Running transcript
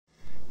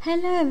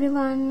Hello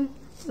everyone,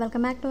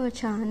 welcome back to our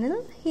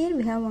channel. Here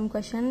we have one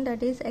question,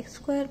 that is x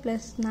square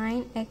plus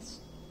 9x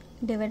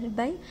divided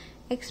by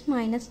x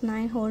minus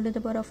 9 whole to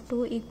the power of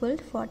 2 equal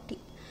to 40.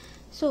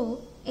 So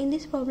in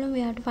this problem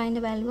we have to find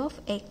the value of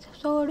x.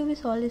 So how do we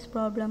solve this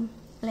problem?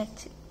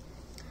 Let's see.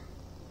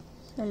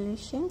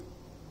 Solution.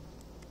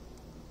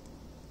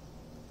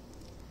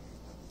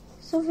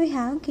 So we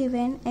have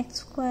given x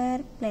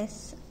square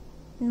plus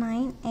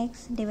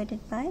 9x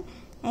divided by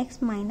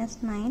x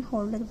minus 9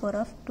 whole to the power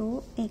of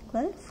 2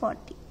 equal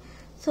 40.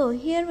 So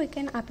here we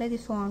can apply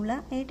this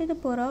formula. A to the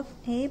power of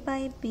a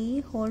by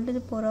b whole to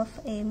the power of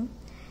m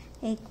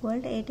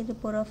equal to a to the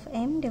power of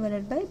m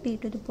divided by b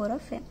to the power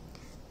of m.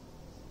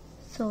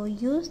 So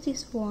use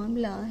this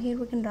formula. Here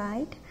we can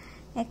write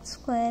x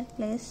square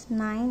plus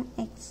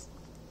 9x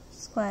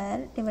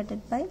square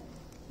divided by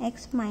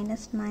x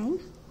minus 9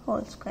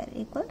 whole square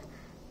equal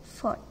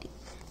 40.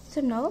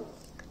 So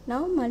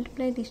now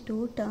multiply these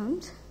two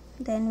terms.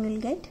 Then we'll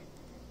get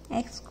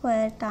x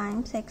square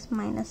times x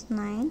minus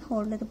 9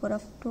 whole to the power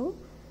of 2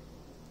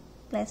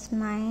 plus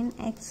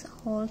 9x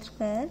whole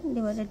square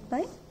divided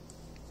by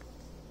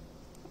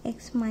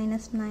x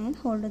minus 9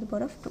 whole to the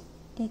power of 2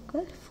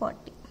 equal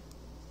 40.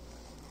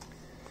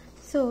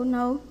 So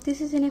now this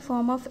is in a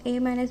form of a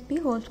minus b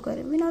whole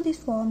square. We know this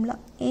formula,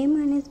 a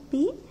minus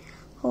b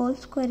whole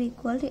square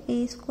equal to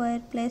a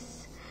square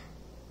plus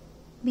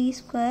b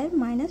square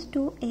minus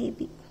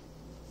 2ab.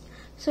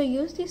 So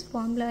use this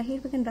formula. Here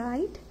we can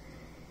write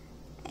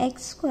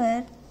x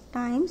square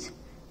times,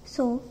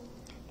 so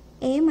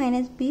a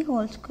minus b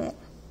whole square,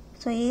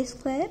 so a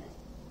square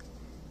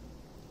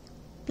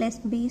plus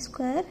b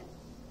square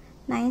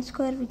 9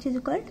 square which is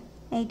equal to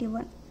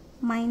 81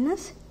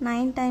 minus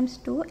 9 times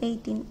 2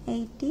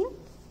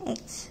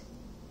 18x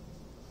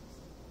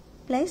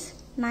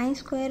plus 9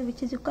 square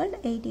which is equal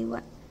to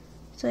 81.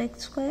 So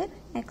x square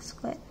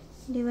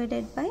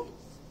divided by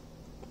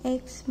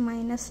x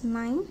minus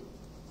 9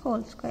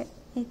 whole square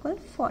equal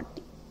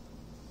 40.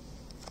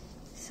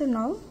 So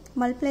now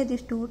multiply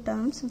these two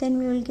terms, then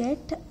we will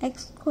get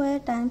x square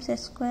times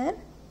s square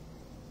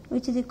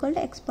which is equal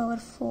to x power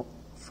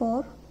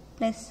 4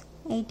 plus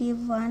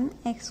 81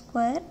 x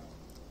square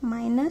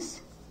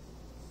minus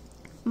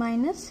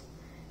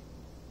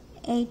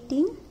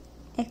 18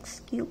 x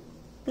cube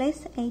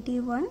plus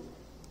 81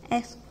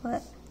 x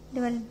square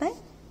divided by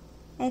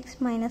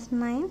x minus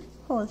 9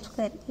 whole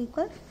square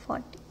equal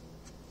 40.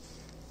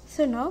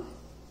 So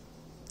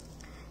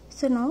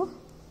now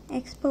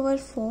x power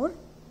 4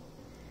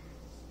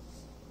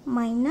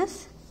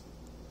 minus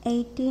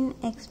 18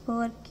 x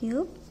power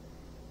cube,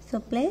 so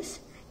plus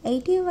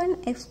 81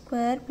 x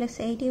square plus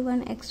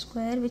 81 x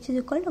square which is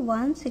equal to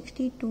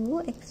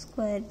 162 x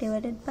square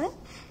divided by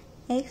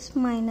x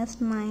minus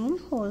 9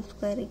 whole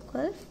square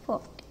equal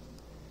 40.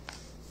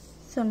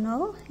 So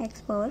now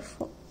x power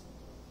 4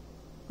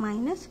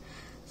 minus,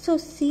 so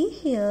see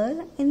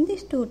here in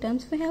these two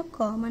terms we have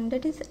common,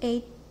 that is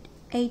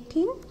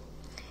 18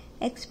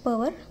 x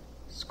power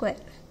square.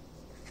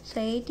 So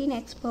 18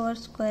 x power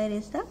square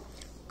is the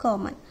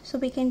common, so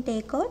we can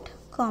take out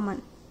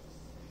common.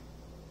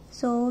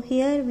 So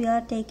here we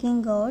are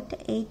taking out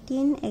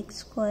 18 x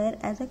square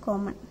as a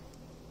common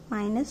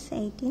minus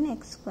 18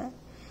 x square.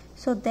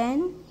 So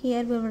then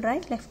here we will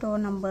write leftover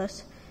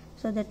numbers,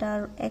 so that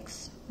are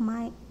x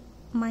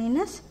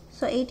minus,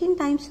 so 18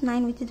 times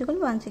 9 which is equal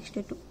to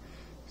 162,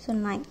 so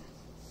 9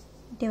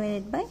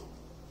 divided by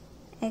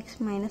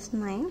x minus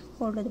 9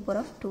 whole to the power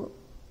of 2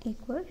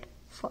 equal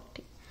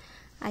 40.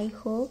 I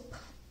hope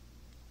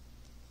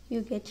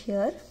you get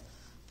here.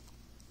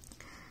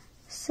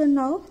 So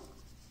now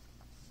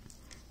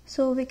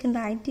we can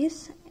write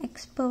this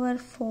x power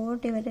 4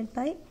 divided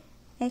by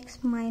x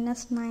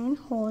minus 9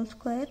 whole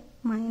square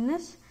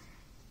minus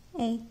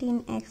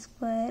 18x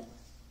square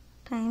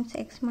times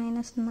x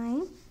minus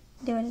 9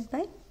 divided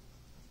by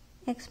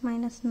x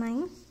minus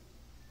 9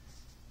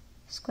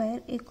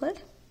 square equal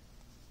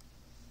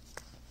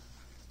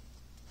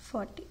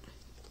 40.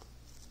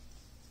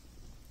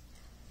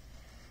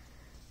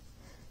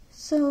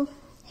 So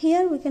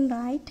here we can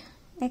write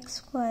x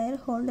square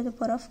whole to the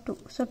power of 2,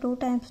 so 2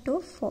 times 2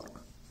 4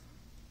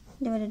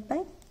 divided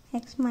by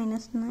x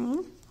minus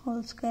 9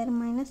 whole square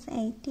minus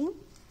 18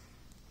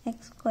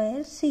 x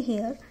square. See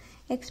here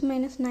x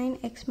minus 9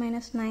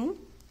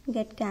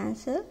 get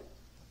cancelled.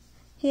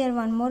 Here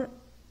one more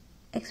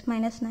x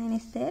minus 9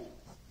 is there,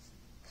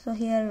 so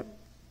here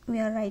we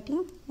are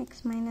writing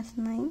x minus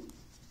 9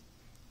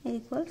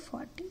 equal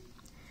 40.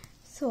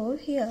 So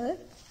here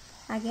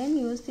again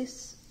use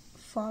this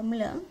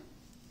formula.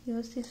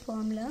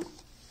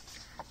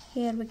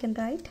 Here we can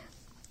write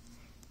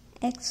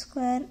x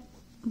square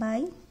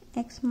by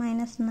x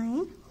minus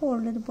 9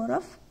 whole to the power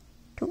of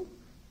 2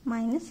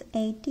 minus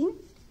 18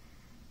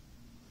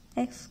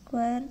 x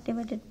square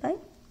divided by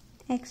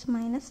x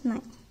minus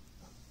 9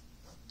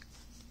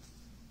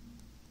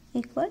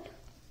 equal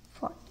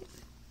 40.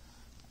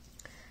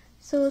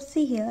 So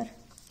see here,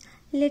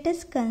 let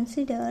us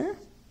consider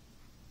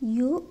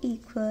u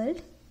equal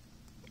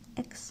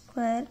x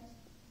square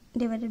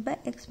divided by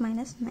x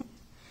minus 9.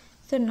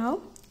 So now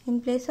in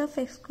place of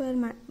x square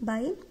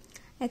by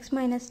x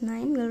minus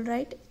 9 we'll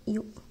write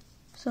u.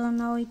 So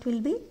now it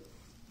will be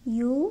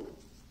u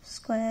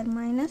square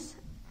minus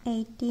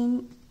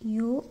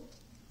 18u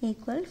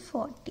equal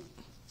 40.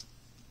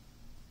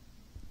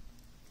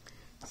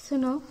 So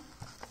now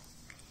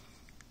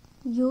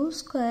u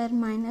square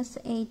minus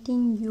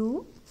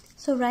 18u,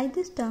 so write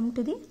this term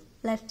to the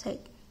left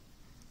side.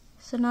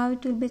 So now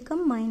it will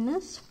become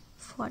minus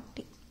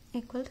 40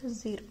 equal to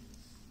 0.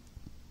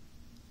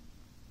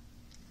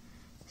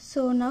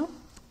 So now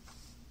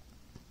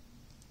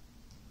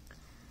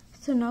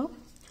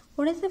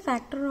what is the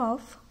factor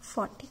of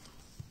 40?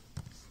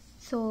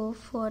 So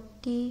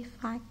 40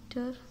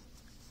 factor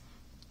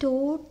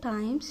 2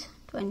 times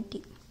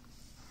 20.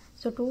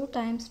 So 2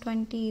 times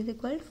 20 is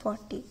equal to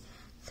 40.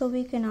 So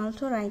we can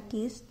also write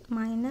this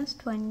minus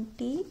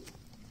 20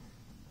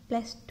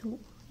 plus 2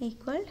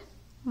 equal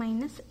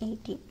minus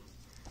 18.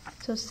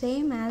 So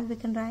same as we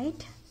can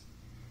write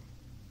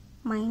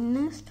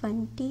minus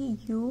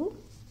 20u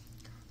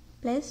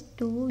plus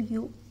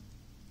 2u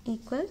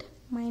equal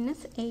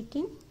minus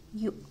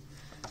 18u.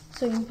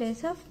 So in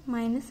place of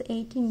minus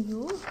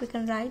 18u we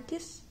can write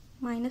this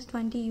minus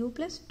 20u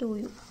plus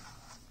 2u.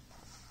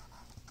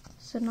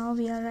 So now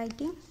we are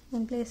writing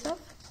in place of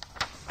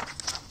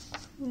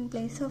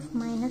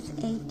minus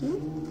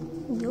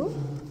 18u,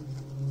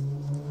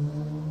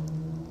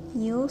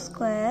 u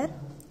square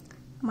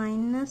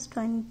minus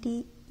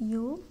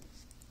 20u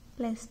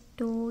plus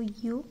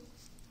 2u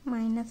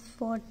minus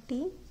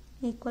 40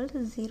 equal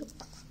to 0.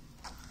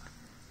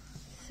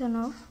 So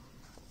now,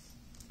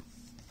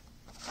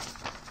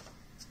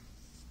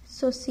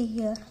 so see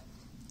here,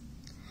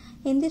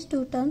 in these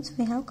two terms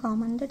we have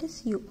common, that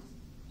is u.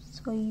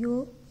 So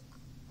u,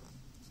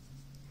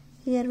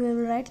 here we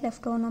will write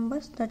leftover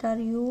numbers, that are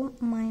u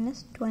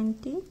minus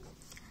 20,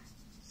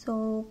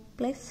 so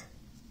plus,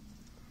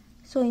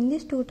 so in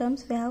these two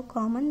terms we have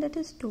common, that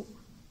is 2.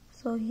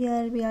 So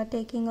here we are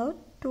taking out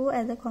 2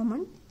 as a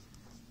common.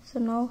 So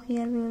now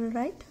here we will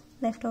write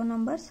leftover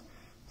numbers.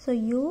 So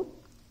u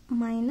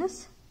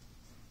minus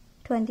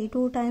 20,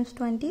 2 times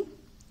 20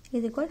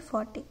 is equal to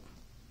 40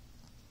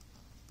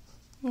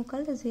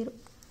 equal to 0.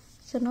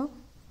 So now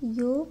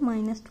u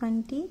minus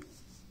 20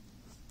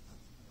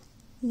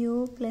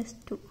 u plus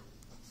 2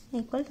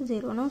 equal to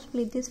 0. Now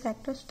split these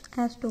factors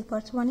as two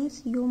parts. One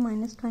is u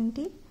minus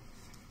 20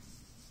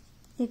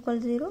 equal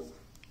to 0,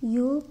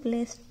 u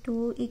plus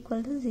 2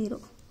 equal to 0.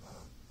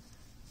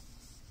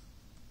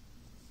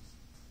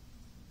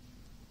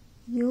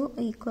 U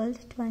equal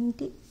to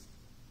 20,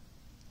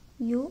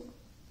 u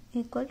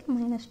equal to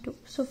minus 2.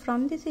 So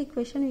from this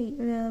equation we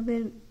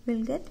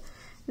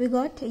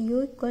got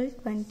u equal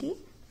to 20.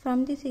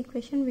 From this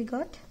equation we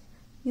got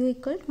u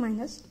equal to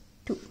minus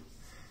 2.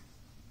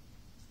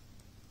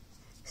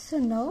 So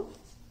now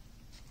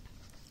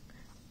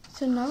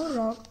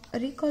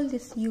recall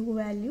this u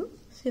value.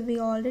 So we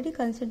already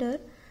consider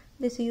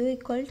this u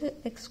equal to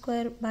x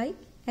square by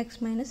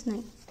x minus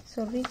 9.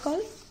 So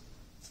recall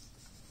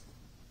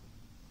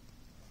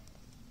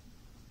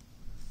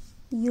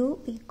u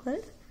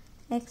equal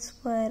x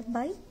square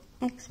by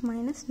x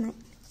minus 9.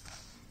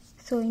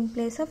 So in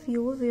place of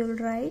u we will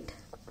write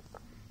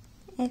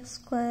x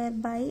square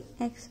by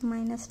x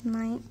minus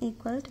 9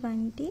 equal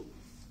 20,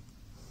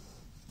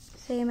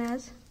 same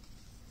as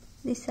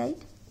this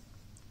side,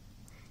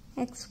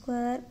 x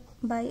square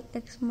by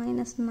x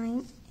minus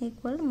 9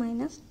 equal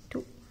minus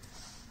 2.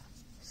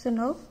 So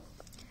now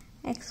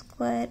x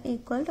square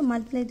equal to,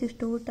 multiply these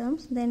two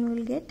terms, then we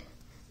will get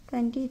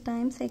 20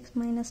 times x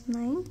minus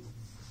 9.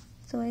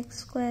 So x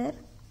square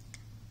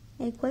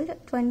equal to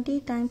 20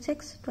 times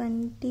x,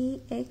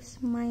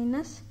 20x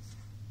minus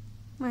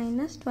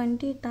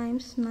 20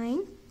 times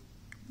 9,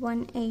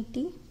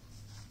 180.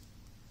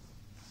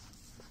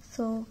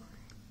 So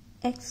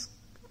x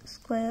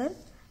square,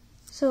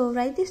 so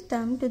write this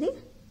term to the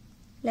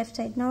left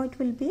side. Now it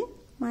will be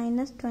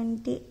minus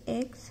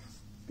 20x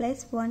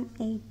plus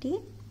 180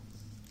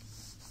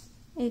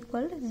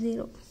 equal to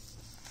 0.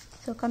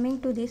 So coming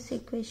to this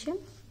equation,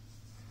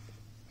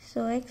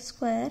 so x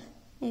square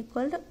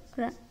equal to,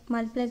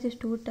 multiply these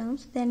two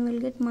terms, then we'll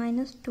get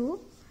minus 2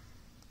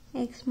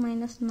 x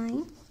minus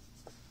 9.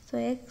 So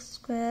x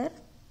square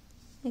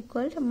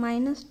equal to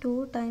minus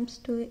 2 times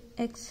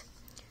 2x,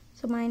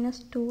 so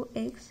minus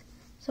 2x,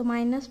 so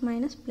minus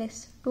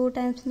plus 2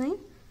 times 9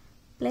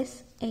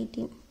 plus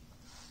 18.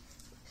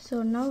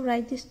 So now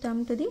write this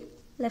term to the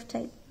left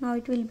side. Now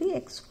it will be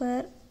x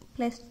square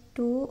plus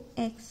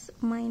 2x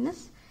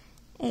minus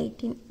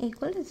 18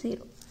 equal to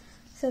 0.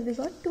 So we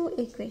got two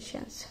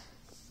equations.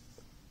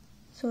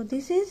 So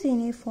this is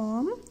in a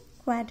form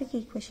quadratic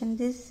equation.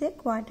 This is a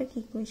quadratic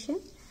equation.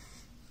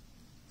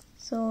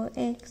 So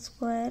x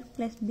square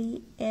plus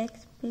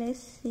bx plus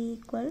c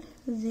equal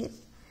 0.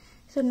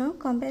 So now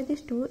compare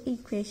these two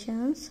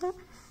equations.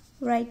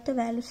 Write the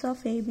values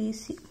of a, b,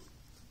 c.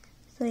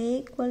 So a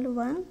equal to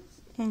 1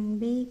 and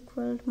b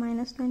equal to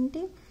minus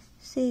 20,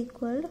 c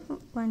equal to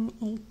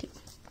 180.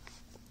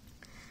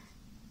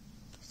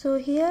 So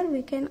here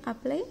we can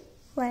apply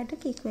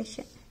quadratic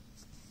equation.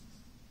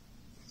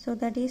 So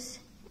that is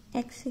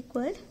x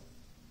equal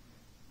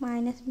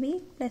minus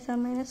b plus or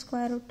minus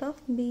square root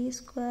of b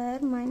square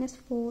minus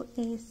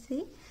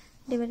 4ac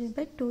divided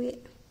by 2a.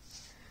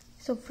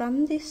 So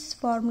from this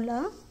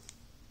formula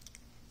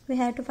we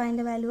have to find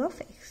the value of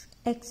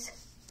x.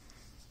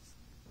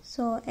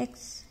 So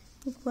x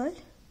equal,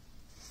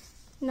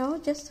 now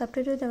just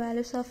substitute the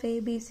values of a,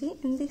 b, c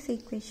in this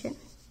equation,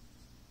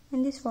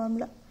 in this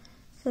formula.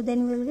 So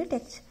then we will get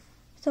x.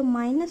 So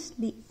minus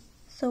b.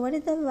 So what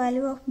is the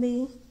value of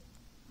b?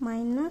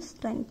 Minus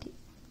 20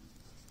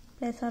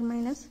 plus or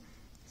minus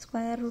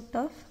square root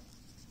of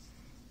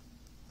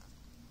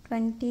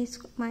 20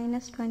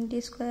 minus 20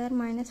 square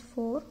minus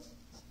 4,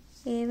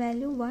 a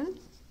value 1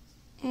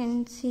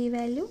 and c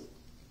value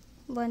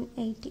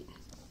 180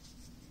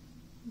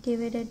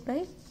 divided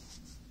by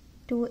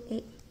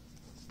 2a.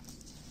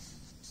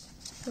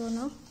 So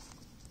now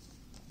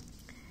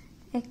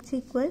x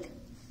equal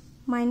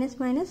minus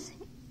minus,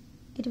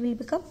 it will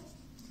become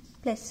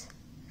plus.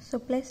 So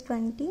plus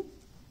 20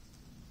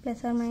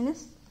 plus or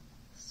minus,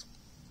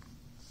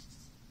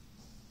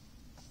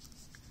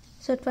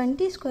 so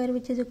 20 square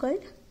which is equal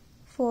to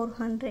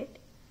 400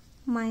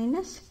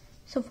 minus,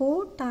 so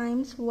 4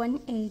 times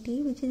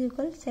 180 which is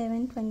equal to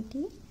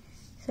 720,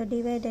 so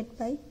divided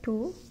by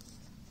 2.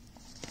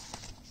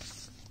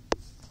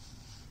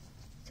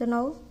 So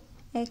now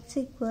x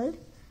equal,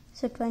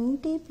 so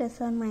 20 plus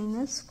or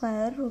minus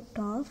square root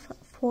of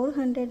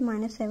 400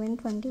 minus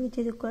 720 which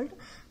is equal to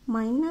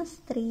minus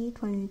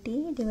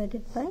 320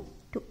 divided by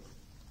 2.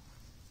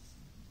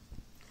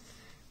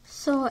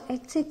 So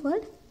x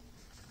equal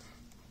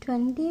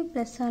 20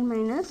 plus or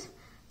minus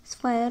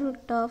square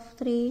root of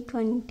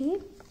 320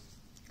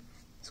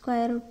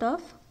 square root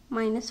of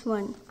minus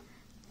 1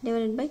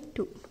 divided by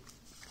 2.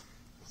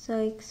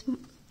 So x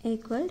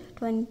equal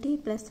 20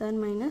 plus or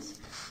minus,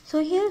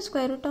 so here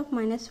square root of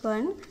minus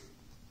 1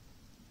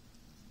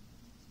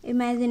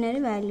 imaginary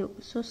value,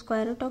 so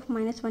square root of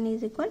minus 1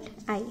 is equal to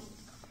I.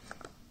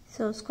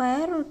 So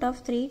square root of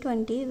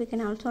 320 we can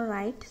also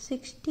write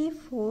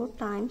 64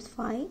 times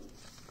 5,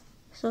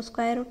 so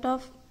square root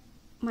of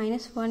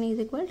minus 1 is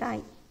equal to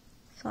I,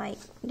 so I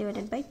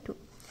divided by 2.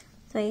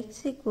 So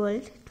x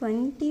equal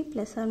 20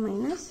 plus or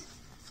minus,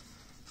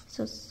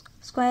 so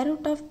square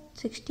root of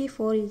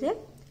 64 is a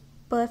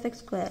perfect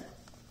square,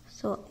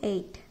 so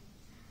 8,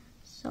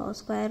 so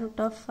square root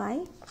of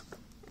 5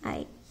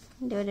 I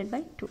divided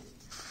by 2.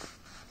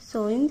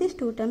 So in these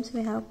two terms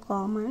we have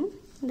common,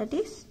 that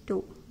is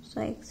 2.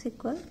 So x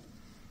equal,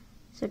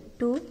 so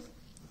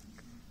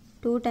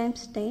 2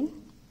 times 10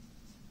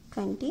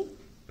 20,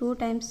 2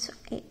 times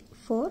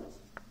 4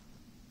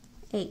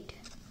 8,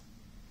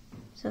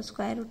 so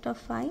square root of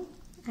 5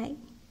 I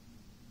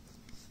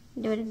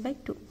divided by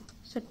 2.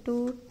 So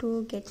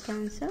 2 get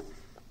cancelled,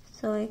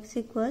 so x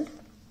equal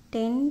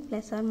 10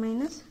 plus or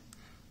minus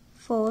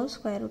 4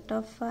 square root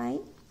of 5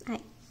 I.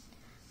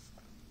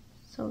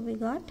 So we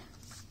got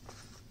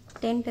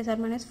 10 plus or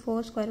minus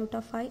 4 square root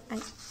of 5 I.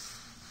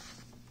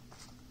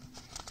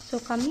 So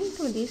coming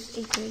to this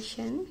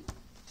equation,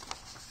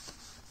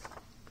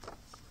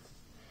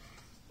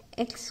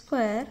 x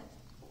square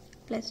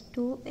plus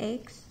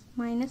 2x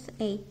minus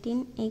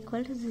 18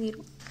 equal to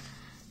 0.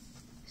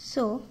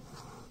 So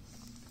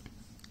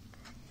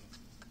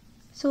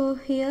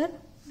here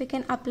we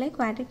can apply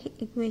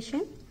quadratic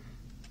equation.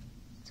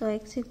 So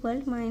x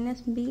equal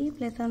minus b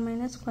plus or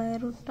minus square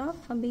root of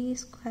b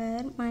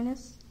square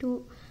minus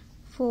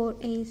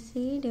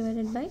 4ac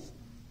divided by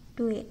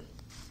 2a.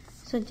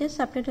 So just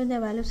substitute the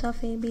values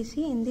of a, b,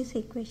 c in this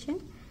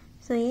equation.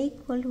 So a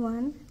equal to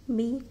 1,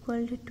 b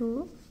equal to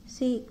 2,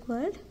 c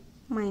equal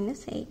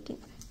minus 18.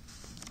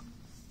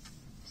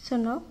 So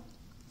now,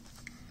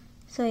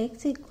 so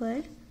x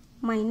equal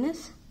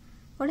minus,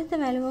 what is the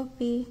value of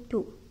b?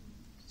 2.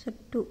 So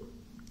 2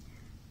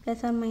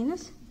 plus or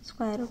minus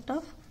square root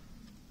of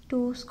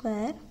 2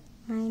 square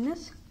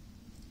minus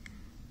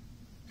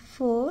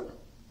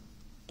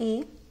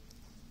 4a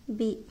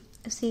b,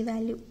 c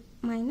value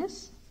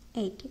minus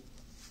 18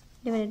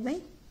 divided by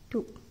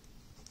 2.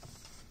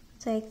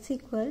 So x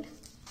equal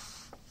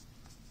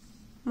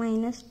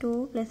minus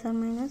 2 plus or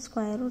minus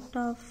square root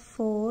of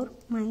 4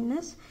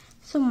 minus,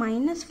 so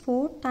minus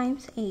 4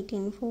 times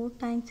 18, 4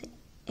 times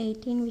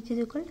 18 which is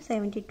equal to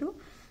 72,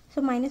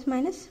 so minus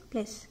minus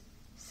plus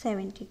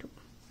 72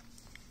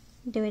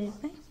 divided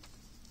by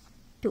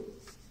 2.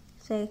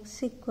 So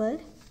x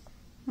equal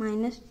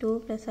minus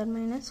 2 plus or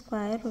minus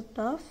square root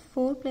of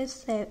 4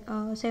 plus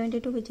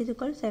 72 which is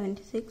equal to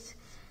 76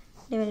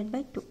 divided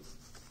by 2.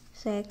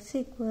 So x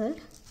equal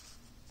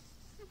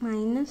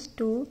minus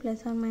 2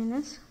 plus or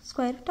minus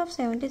square root of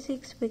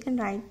 76 we can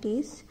write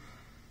is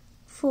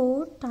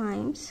 4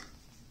 times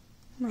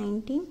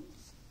 19,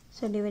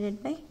 so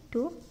divided by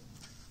 2.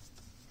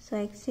 So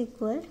x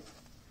equal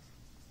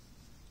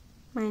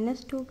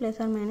minus 2 plus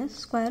or minus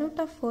square root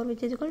of 4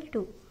 which is equal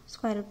to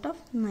square root of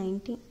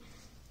 19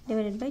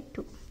 divided by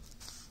 2.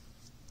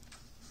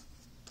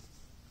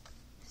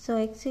 So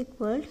x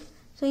equal,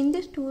 so in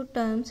these two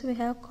terms we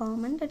have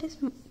common, that is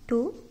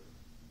 2.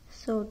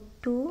 So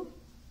 2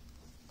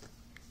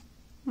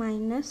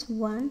 minus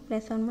 1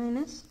 plus or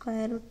minus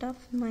square root of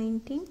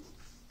 19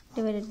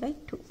 divided by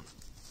 2.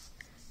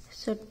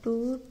 So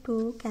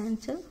 2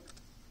 cancel.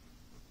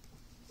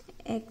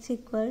 X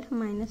equal to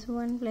minus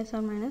 1 plus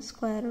or minus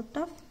square root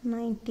of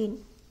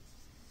 19.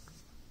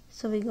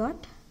 So we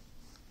got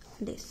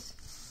this.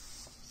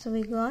 So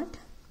we got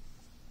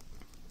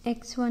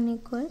x1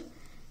 equal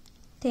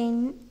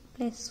 10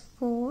 plus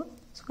 4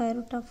 square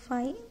root of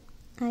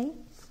 5i,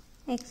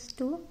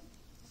 x2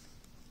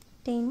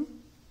 10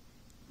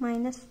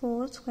 minus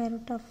 4 square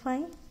root of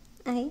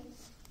 5i,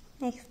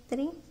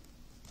 x3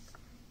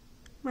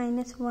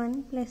 minus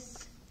 1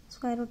 plus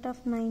square root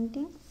of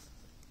 19,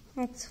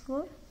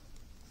 x4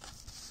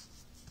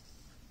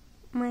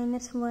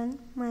 minus 1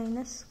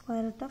 minus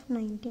square root of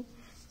 19.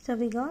 So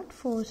we got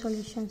 4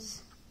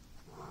 solutions.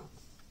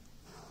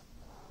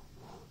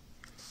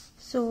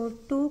 So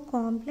 2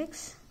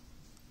 complex,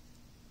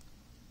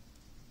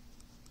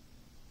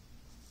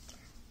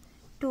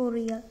 2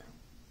 real.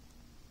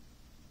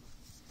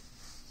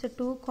 So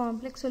 2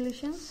 complex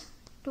solutions,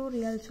 2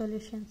 real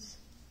solutions.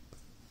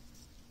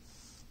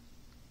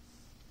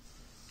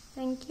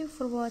 Thank you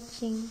for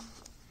watching.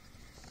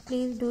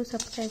 Please do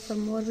subscribe for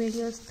more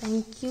videos.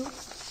 Thank you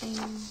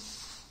and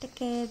take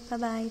care. Bye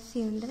bye.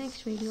 See you in the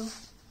next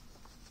video.